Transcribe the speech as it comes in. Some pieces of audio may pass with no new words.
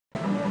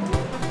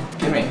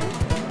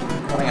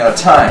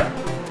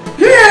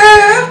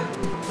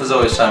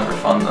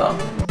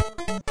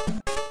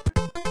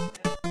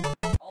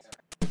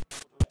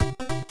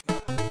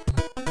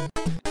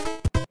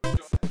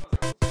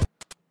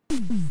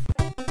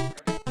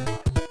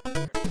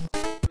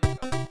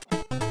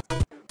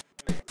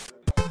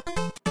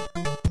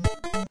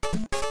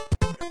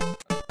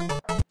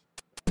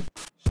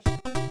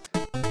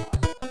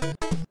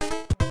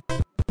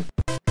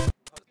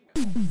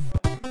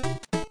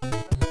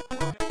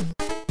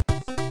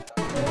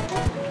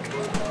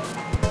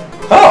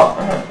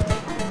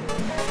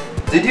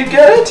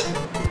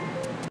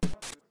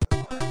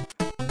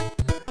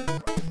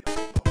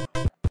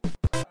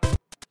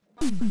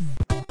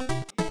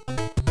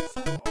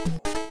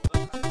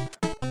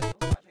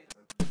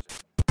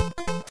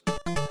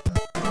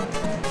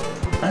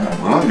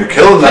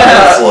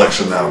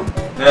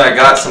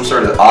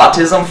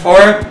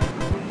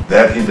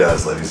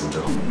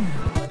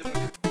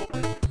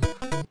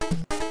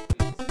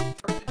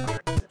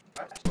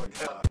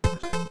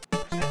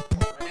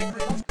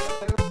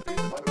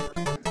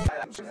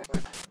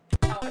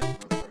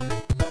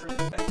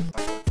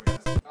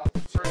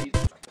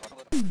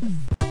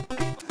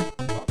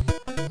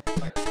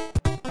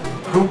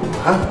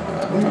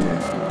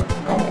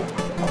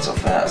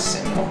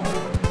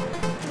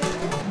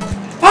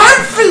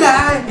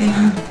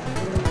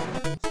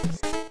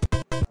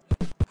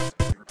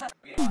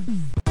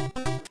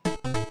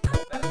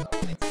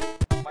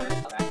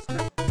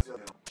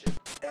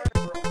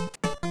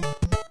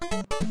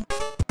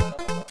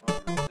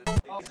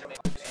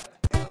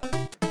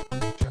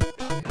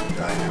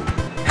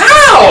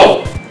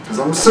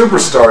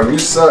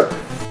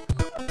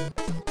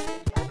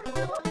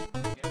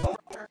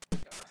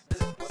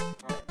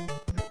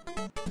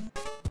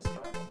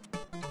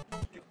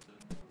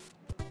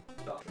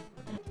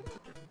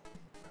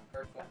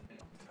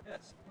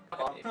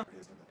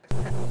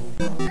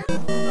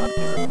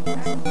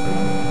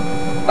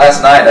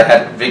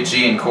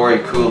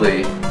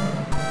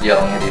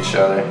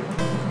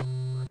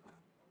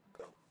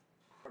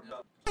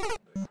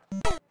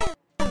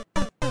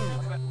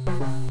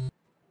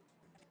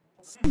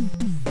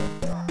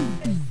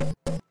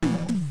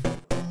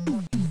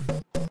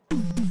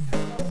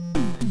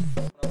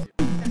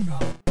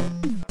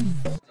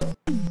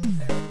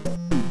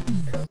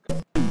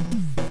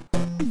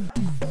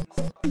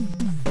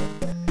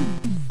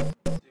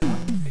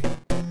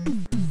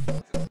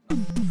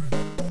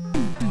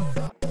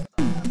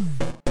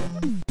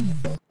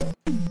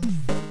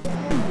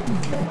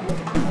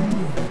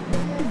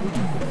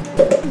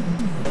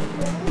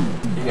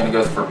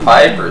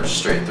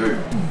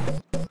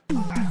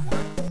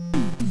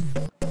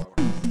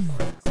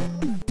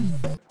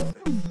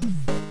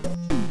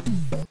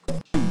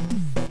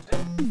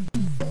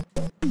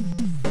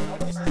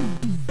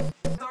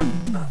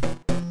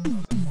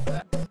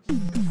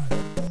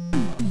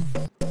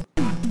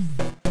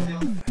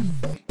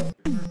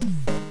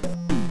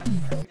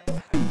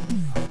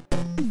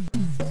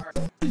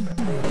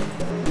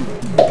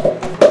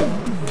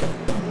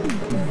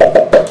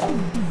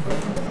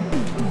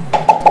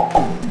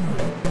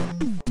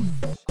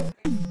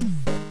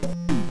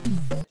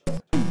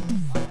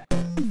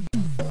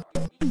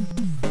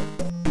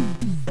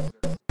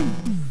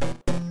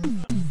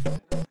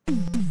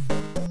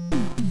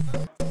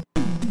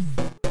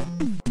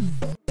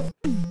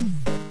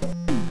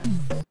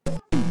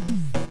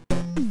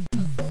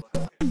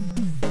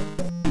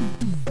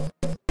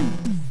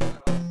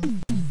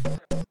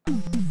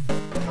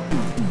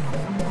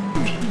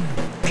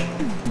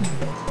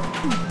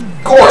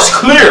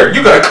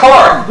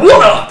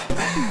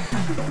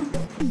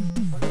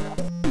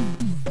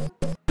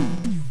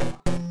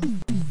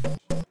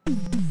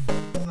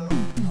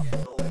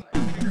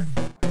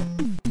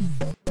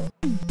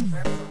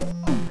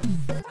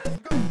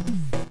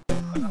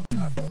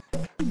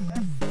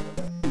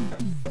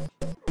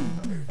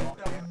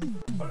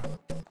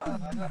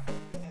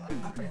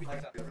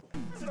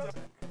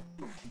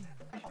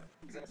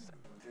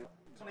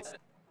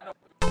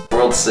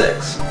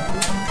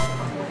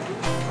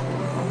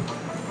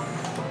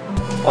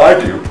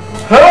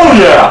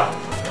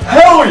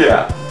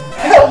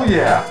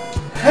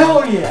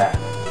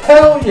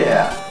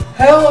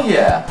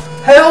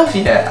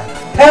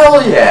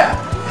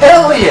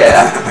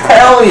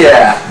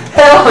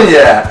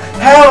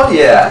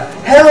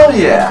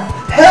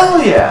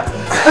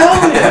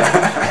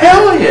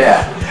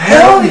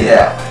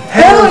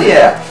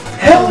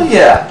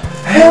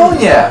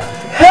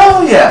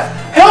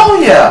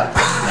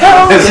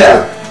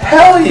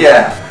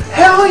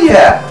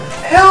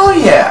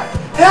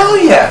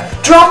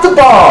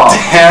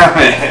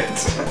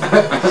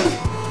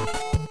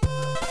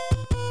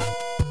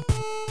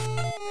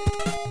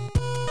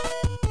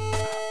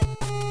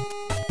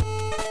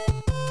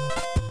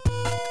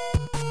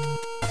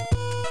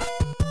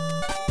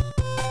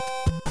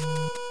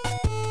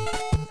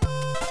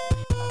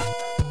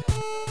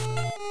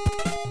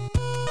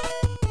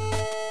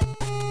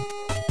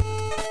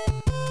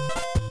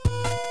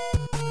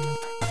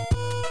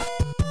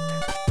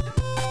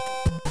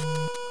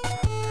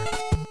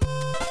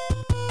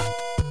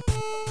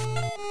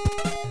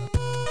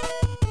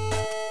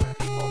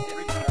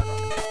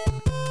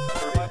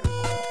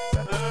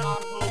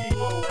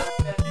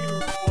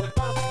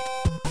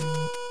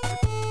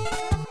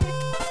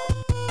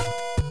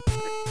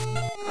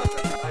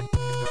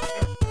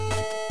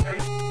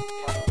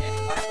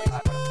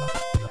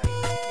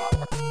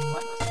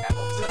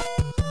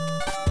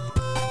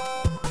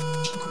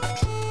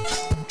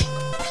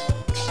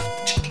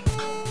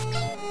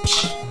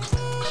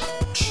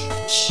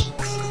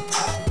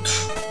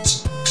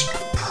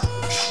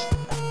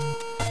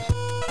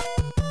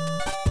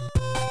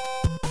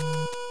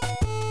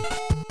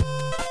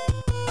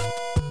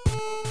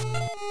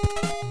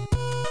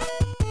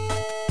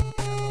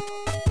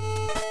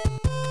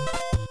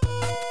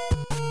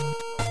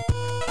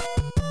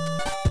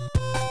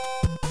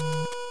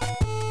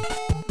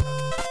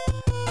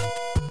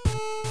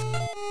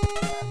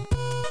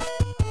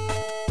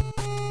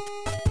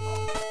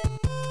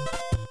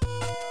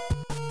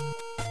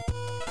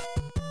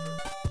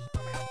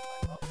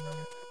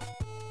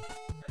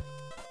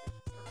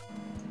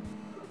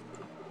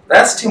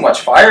That's too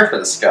much fire for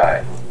this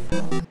guy.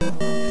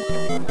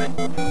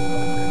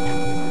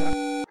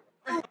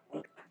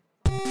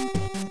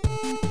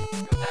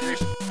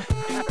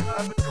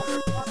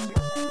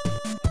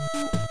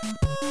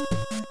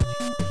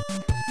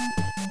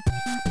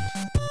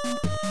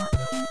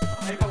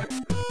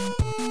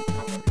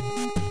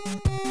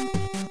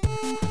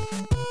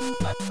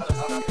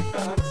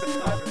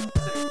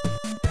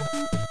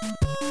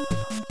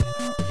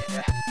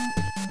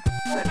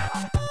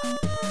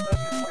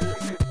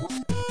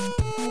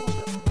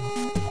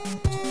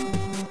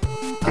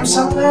 I'm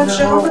so mad,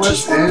 Joe.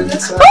 What's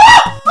inside?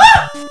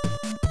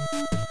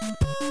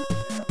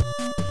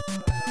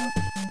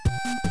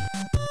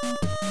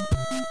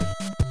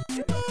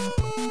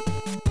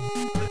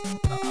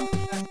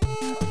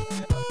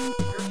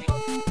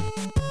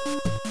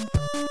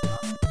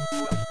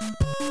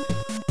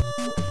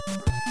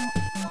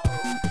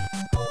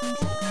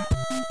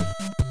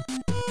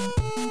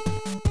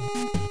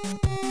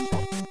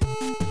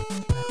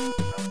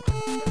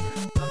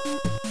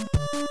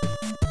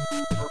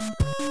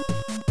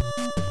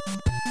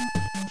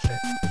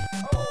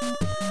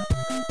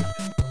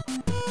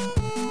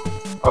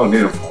 Oh,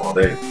 need it for all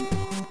day.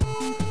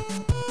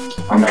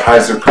 I'm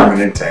Kaiser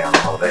Permanente on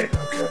all day,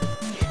 okay?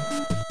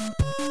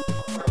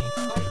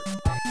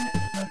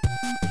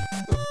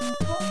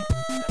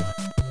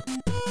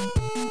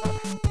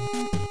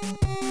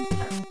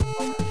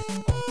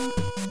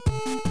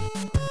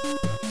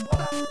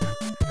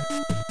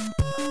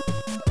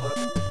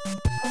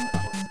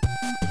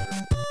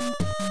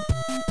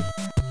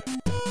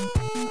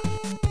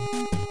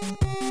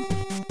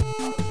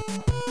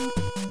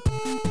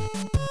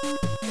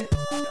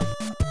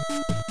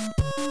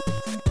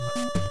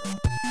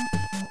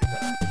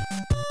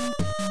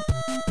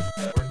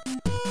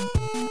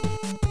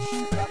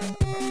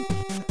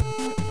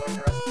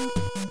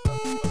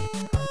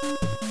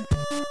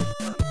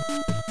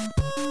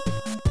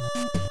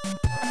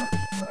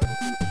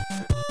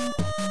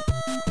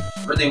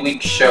 Really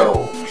weak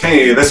show.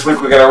 Hey, this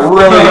week we got a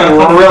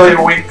really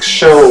weak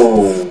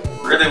show.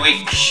 Really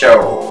weak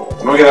show.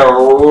 We got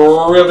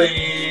a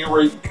really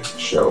weak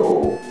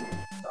show.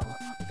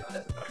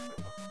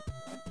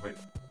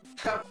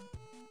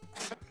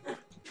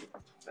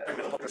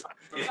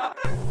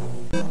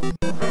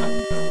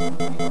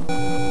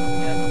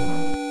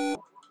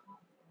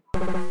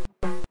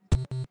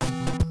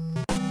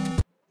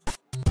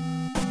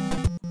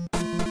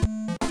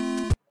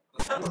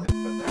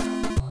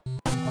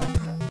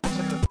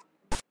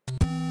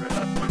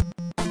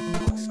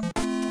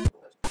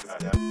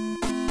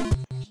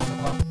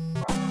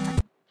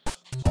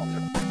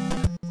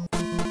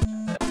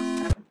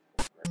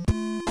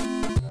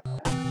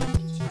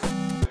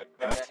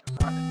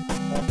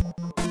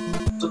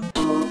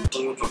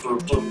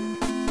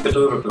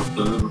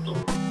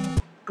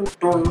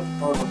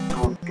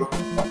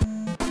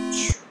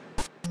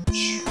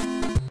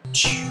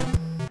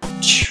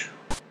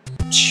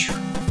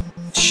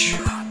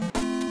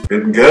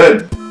 Been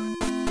good.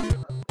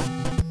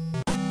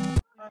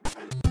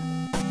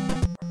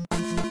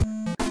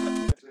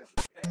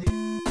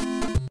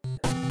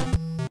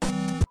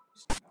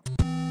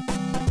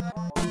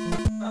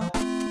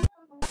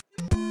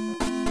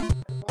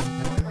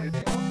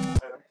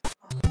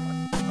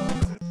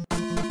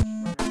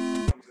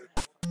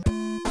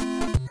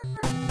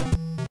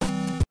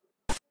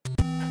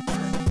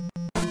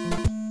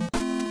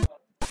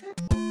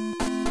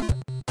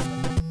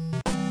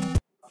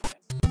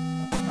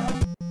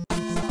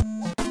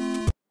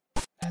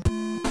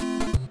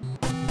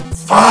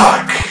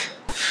 Fuck!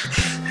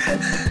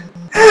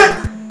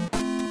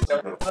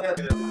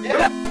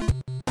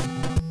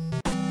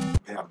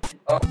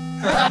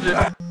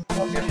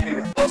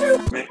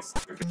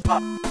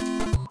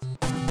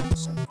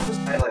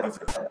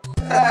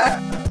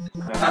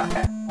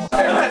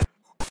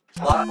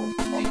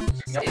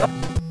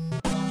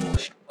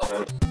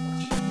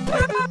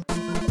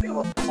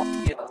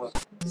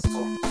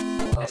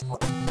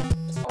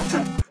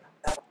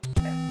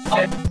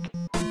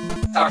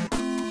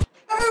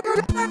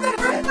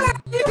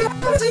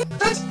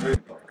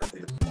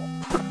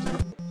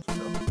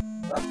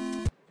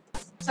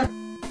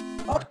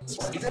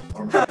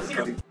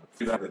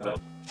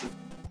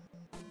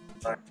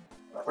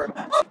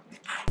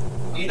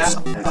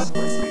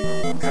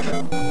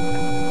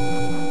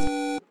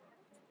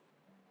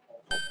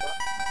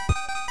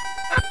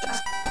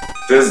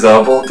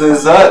 Dizzable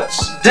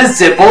Dizutch.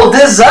 Dizzable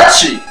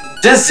Dizutchy.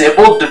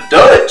 Dizzable the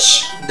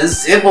Dutch.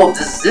 Dizzable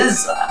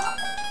Dizizza.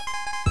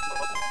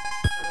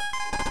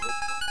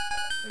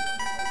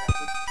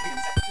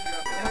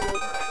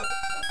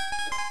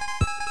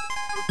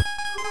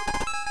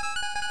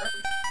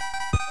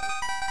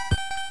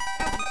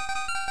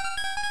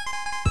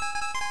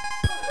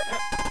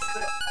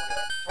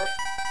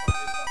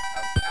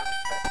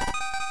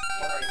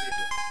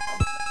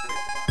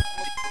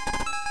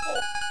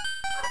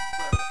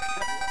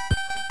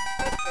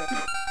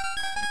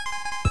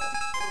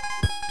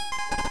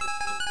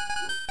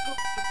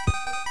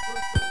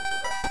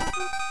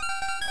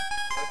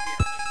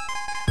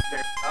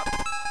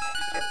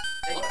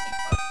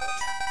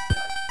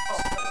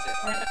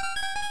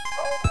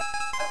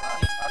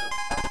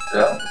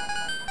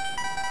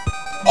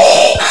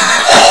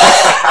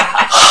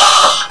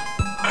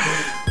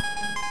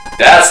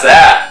 That's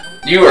that.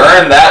 You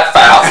earned that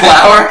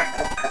flower.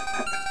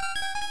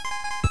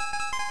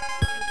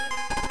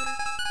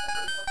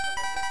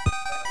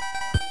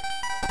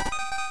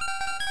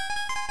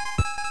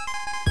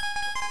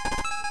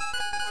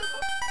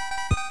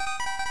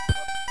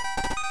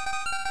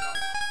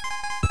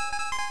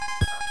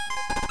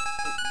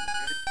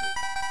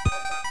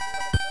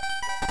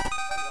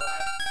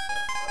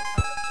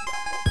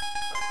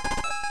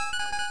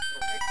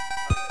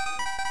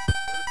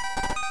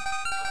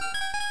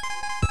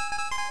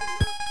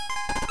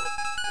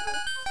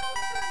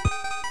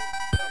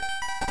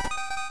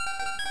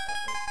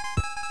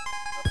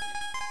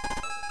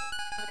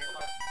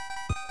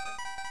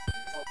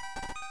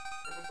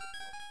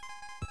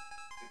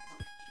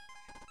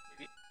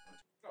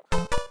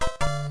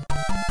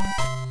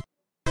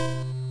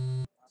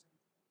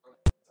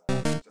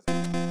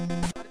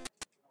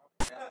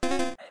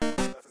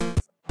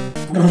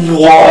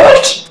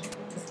 What?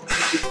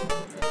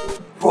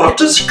 What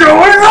is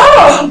going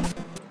on?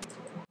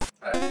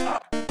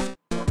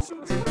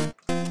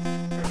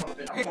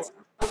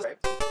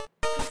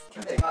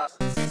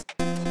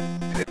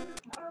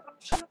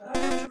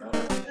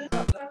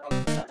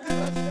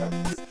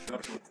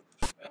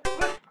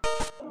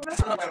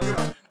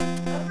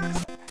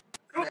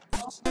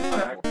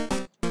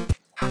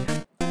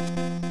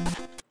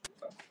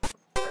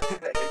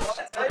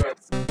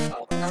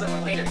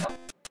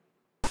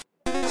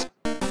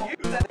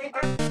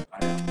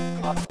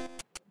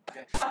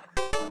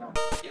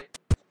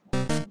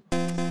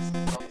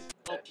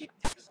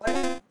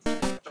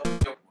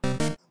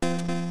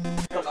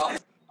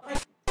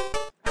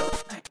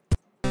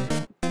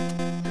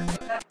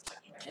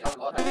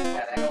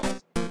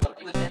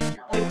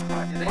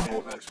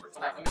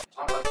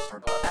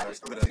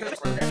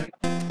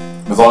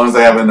 As long as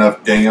they have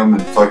enough gingham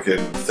and fucking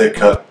thick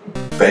cut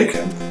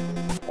bacon.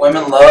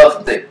 Women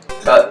love thick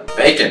cut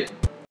bacon.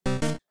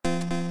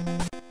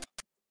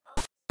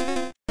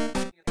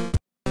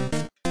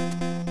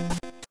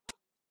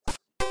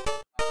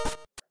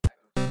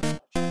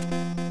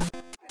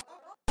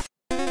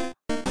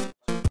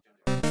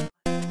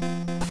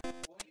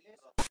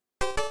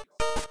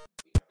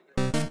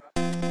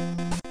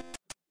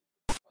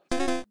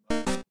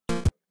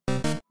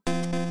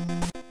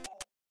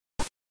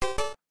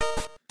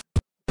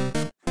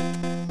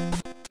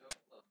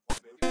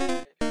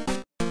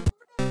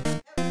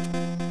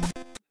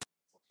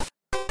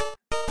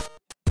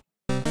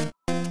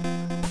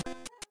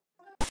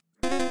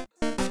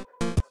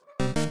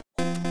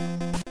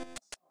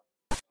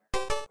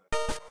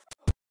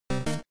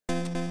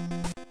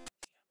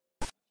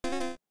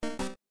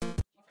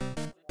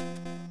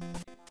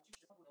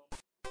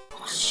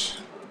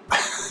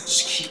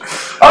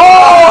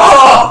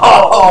 Oh!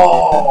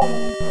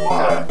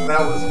 Wow, that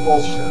was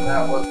bullshit.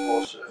 That was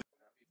bullshit.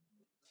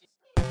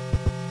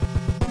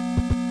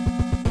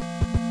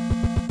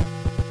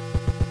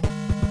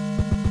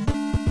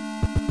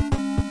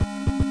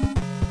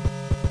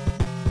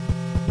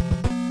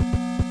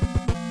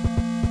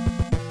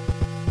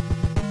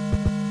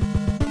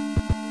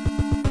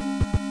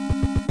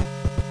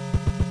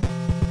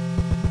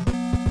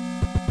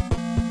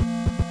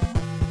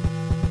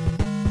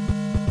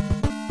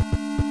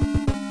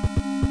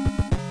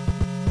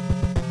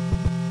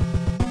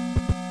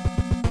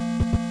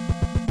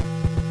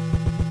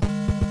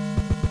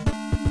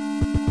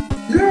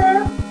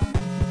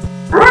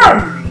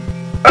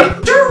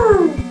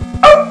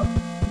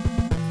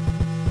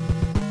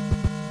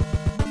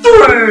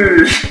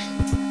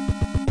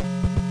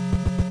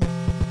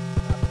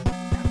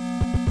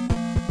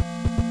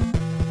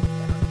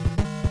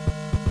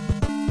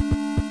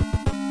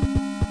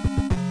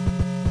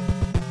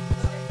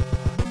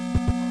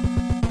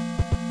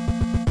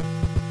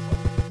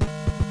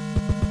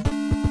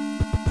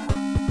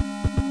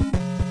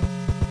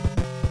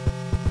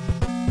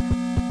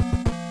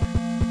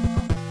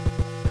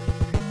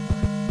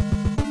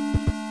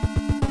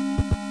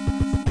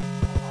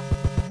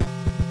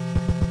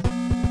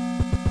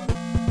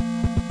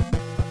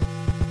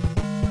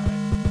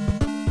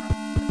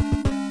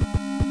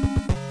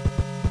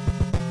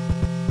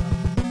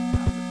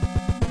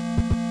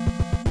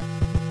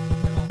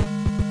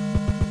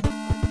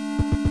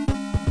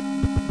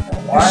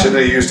 You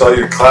shouldn't have used all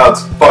your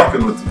clouds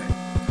fucking with me.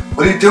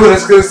 What are you doing?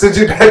 It's gonna send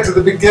you back to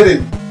the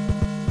beginning.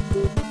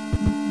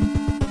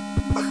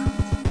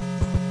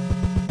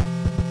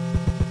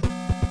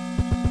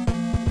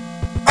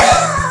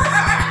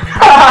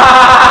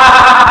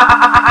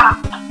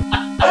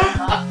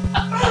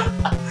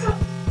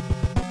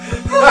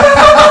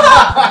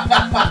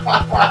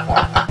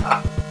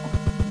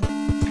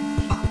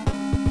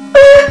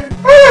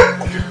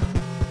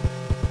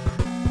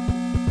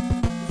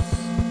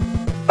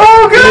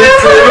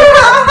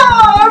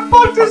 I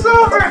fucked us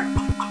over!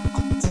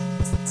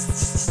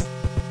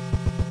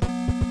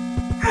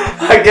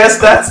 I guess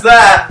that's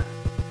that.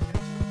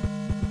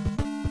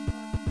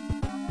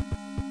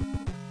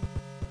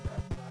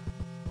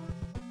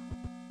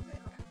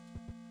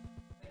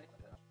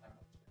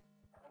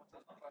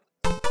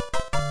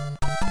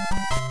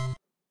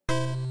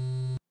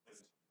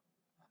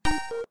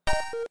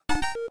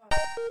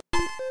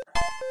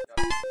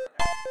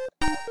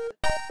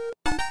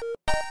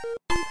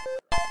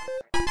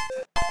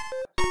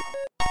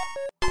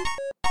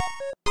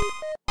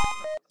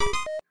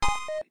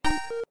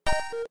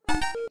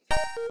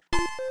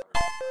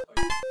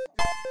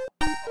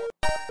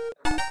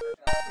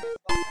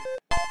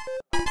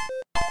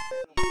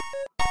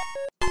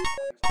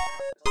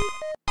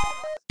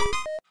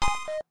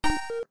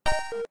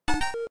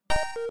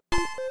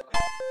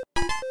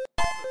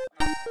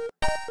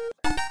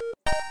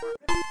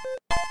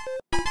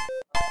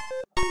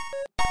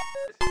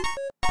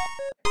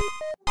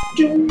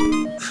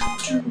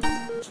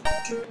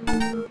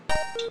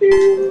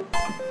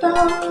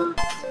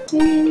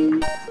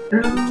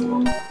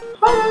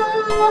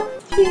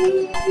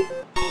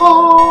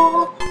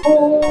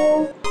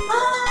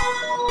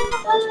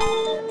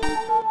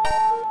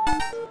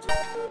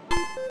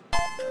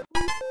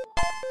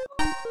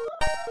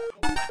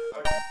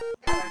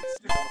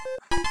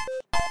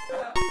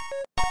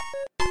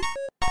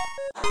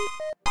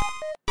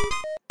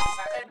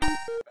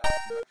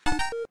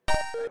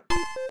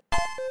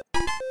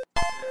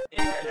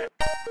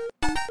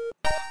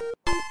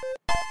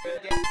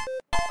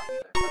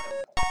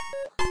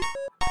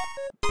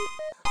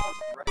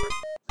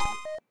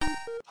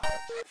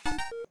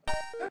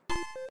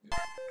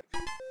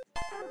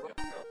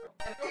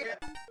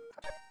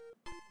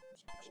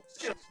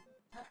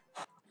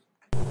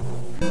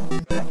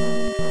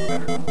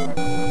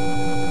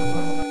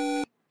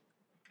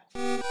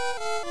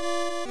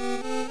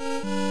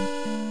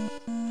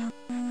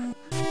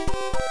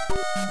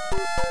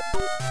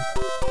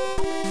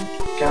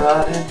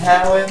 God and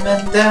Howie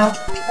Mandel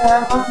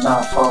have an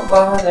awful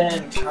lot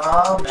in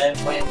common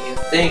when you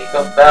think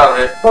about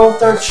it.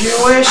 Both are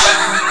Jewish.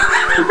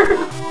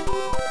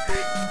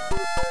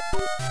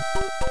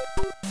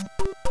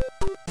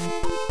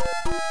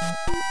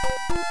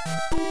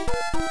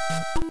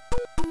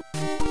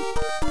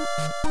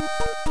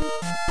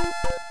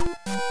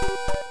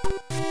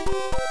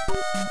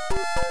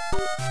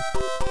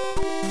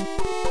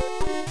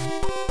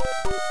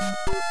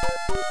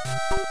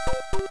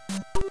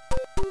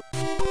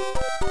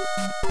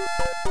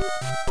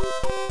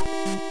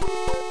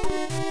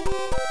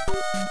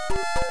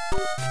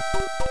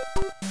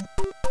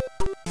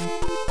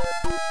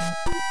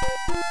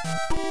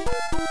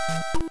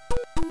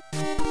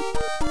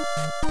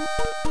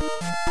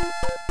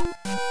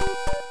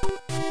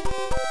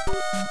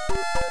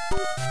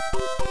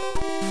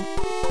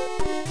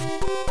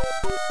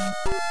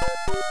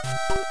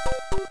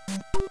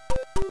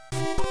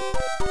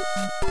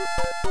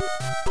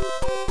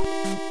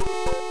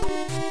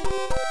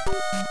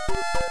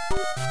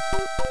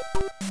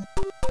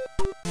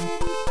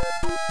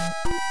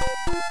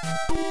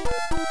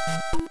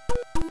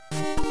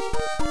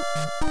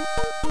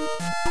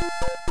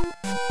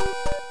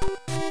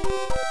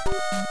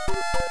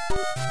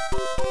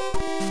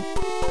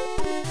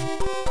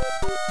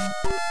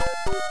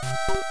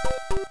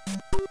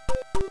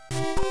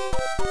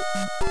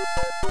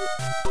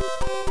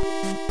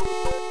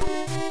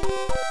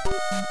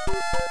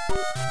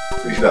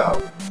 Feed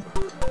out.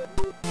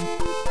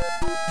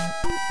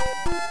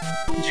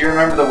 Do you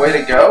remember the way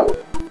to go?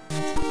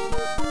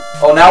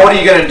 Oh, now what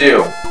are you gonna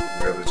do?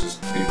 I'm gonna just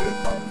beat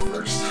it on the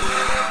first.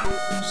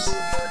 I'm just so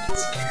fucking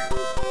scared.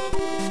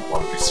 I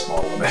want to be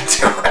small when I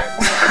do it.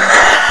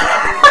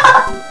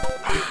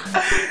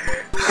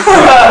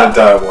 I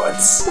die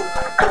once.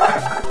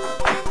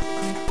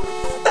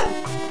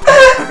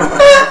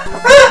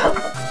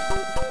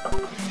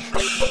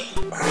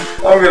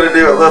 I'm gonna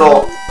do it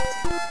little.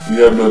 You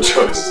have no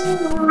choice.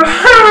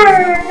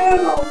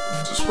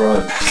 Just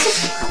run.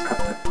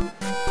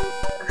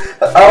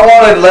 I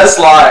wanted less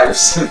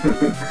lives.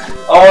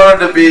 I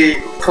wanted to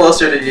be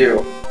closer to you.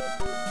 Look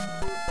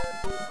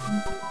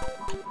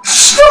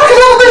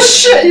at all this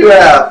shit you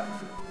have!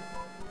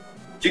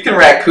 You can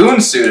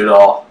raccoon suit it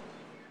all.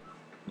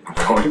 I'm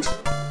going to.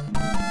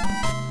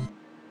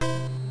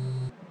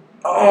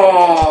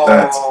 Oh,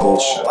 That's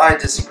bullshit. I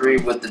disagree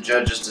with the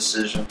judge's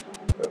decision.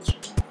 That's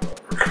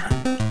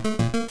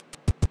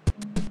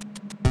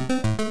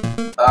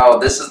Oh,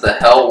 this is the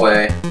hell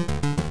way.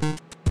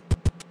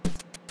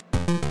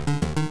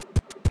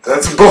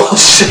 That's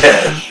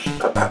bullshit.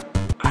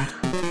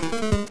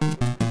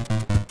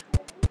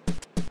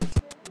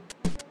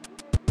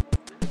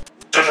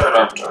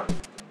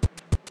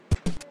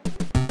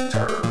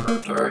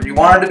 You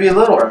wanted to be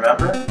little,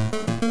 remember?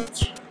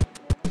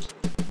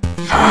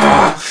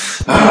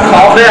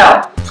 Calm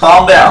down.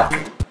 Calm down.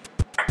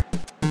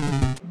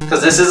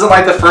 Because this isn't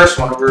like the first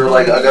one where we were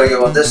like, I gotta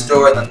go in this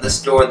door, and then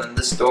this door, and then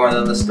this door, and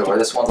then this door.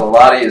 This one's a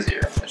lot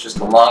easier. It's just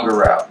a longer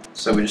route.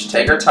 So we just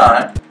take our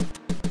time.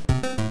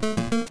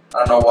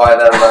 I don't know why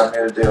that allowed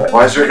me to do it.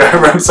 Why does your guy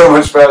run so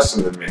much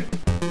faster than me?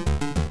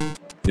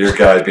 Your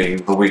guy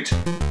being Luigi.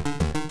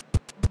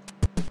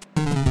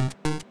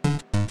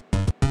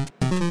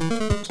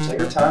 Just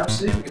take our time,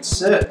 see? We can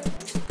sit.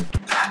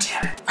 God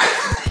damn it.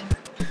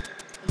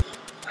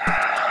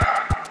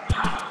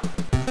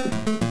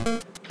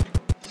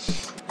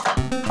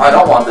 I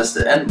don't want this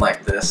to end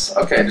like this.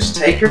 Okay, just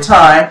take your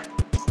time.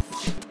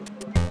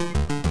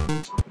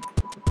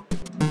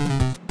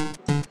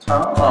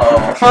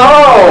 Oh.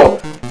 Oh!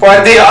 Why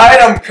the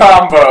item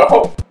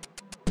combo?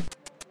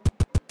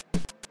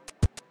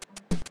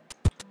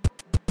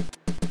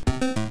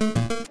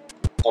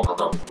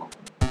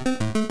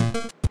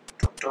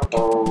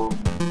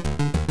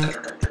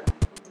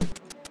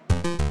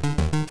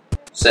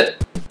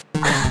 Sit.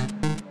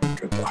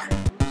 Good luck.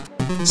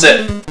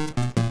 Sit.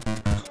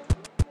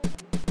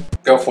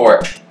 Go for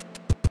it.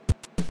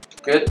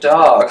 Good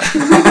dog.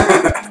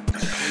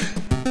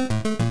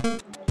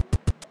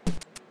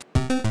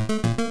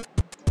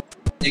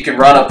 You can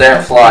run up there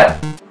and fly.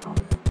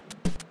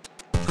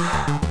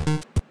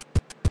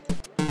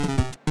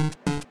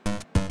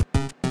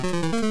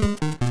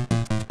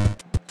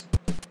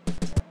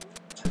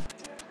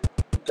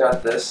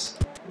 Got this.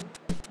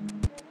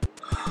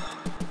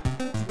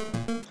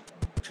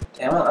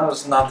 Damn it, that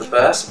was not the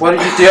best. What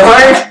are you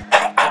doing?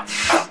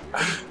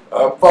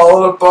 I'm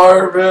falling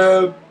apart,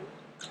 man.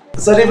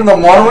 Is that even the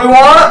one we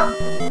want?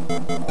 I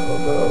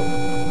don't know.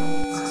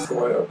 This is the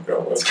way I'm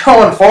going. It's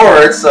going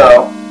forward,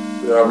 so.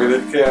 Yeah, I mean,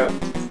 it can't.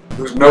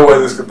 There's no way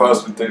this could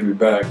possibly take me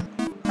back.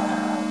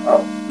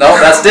 Oh, no,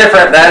 that's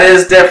different. That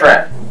is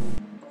different.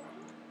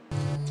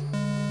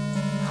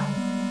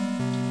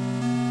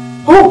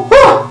 Ooh,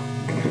 woo!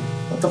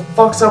 What the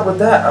fuck's up with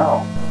that?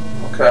 Oh,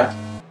 okay.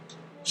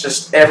 It's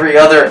just every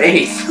other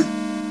eighth.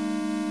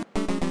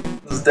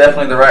 This is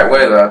definitely the right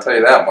way, though, I'll tell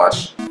you that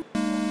much.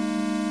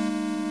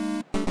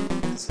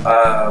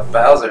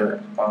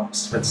 Bowser. Oh,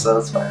 spit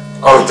satisfied.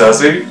 Oh,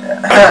 does he?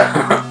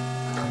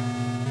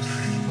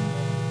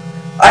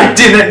 I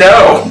didn't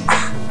know!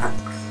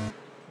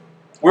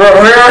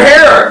 We're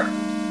here!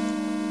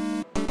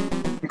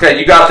 Okay,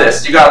 you got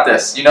this, you got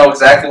this. You know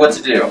exactly what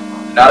to do.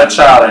 You're not a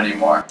child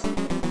anymore.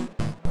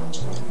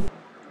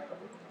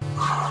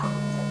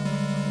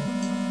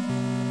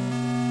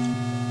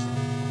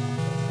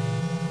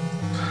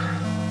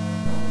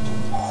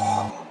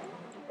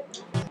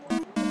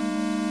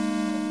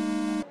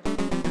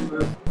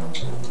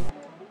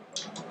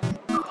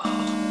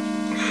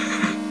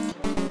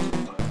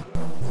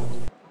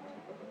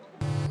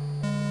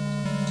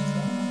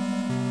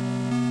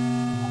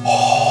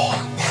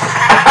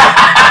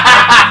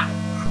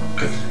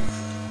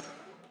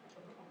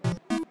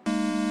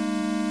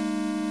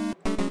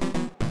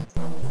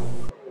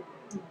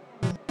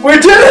 We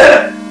did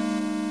it!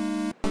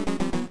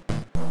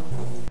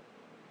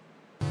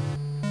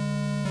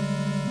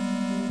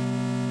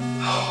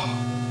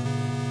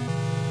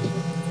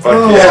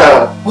 Fuck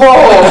yeah.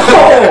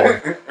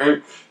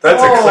 Whoa!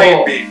 That's a Oh.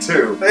 clean beat,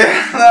 too.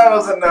 That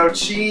wasn't no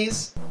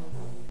cheese.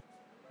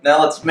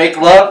 Now let's make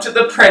love to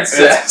the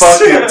princess. It's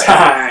fucking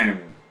time.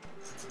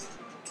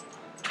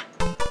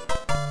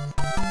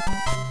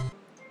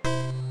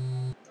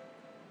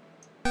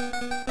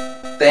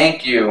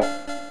 Thank you.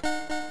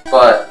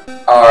 But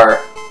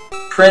our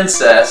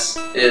princess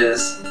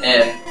is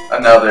in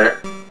another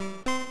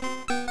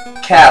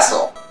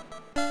castle.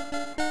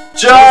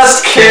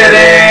 Just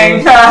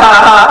kidding! Ha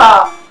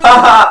ha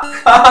ha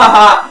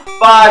ha!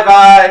 Bye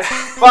bye!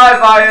 Bye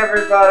bye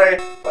everybody!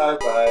 Bye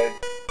bye.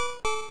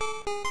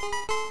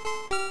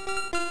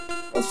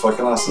 That's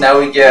fucking awesome. Now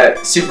we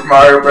get Super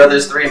Mario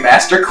Bros. 3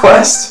 Master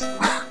Quest.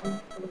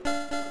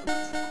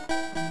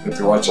 Get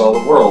to watch all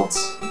the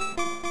worlds.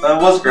 That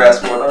was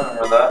Grass World, I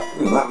remember that.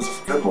 Ooh, that was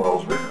a good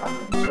world.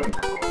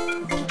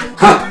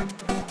 Huh.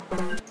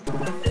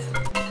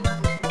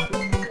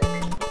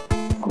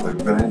 I've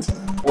been into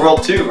that.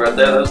 World 2 right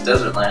there, that was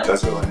Desert Land.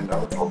 Desert Land, I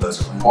would call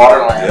Desert Land.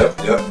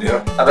 Waterland.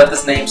 Yep. I bet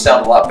this name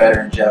sounds a lot better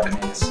in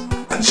Japanese.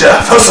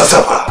 Giant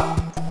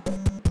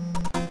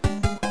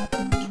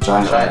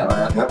Giant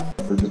Land. Yep,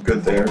 we did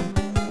good there.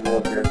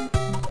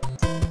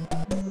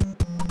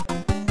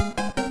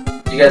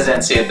 You guys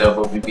didn't see it though,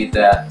 but we beat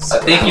that. I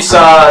think you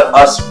saw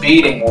us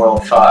beating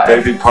World 5.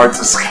 Maybe parts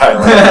of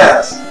Skyland.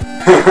 Yes.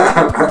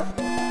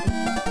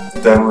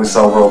 Then we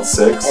saw World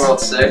 6.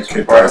 World 6.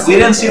 Okay, We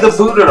didn't see the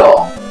boot at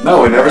all.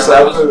 No, we never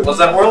saw that. the boot. Was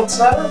that World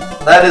 7?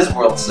 That is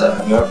World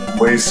 7. Yep,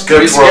 we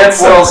skipped, We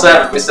skipped World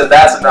 7. We said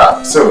that's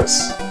enough.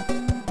 Suis.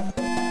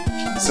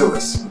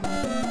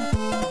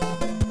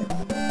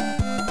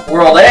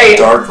 World 8.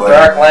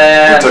 Darkland.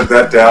 Darkland. We took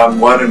that down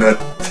 1 and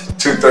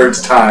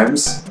 2/3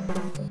 times.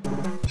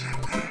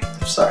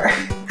 Sorry.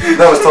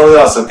 That was totally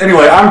awesome.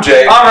 Anyway, I'm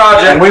Jay. I'm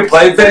Roger. And we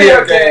played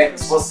Video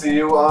games. We'll see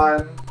you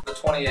on The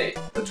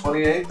 28th. the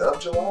 28th of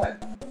July.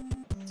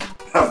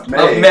 Of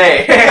Of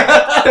May.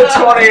 The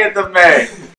 28th of May.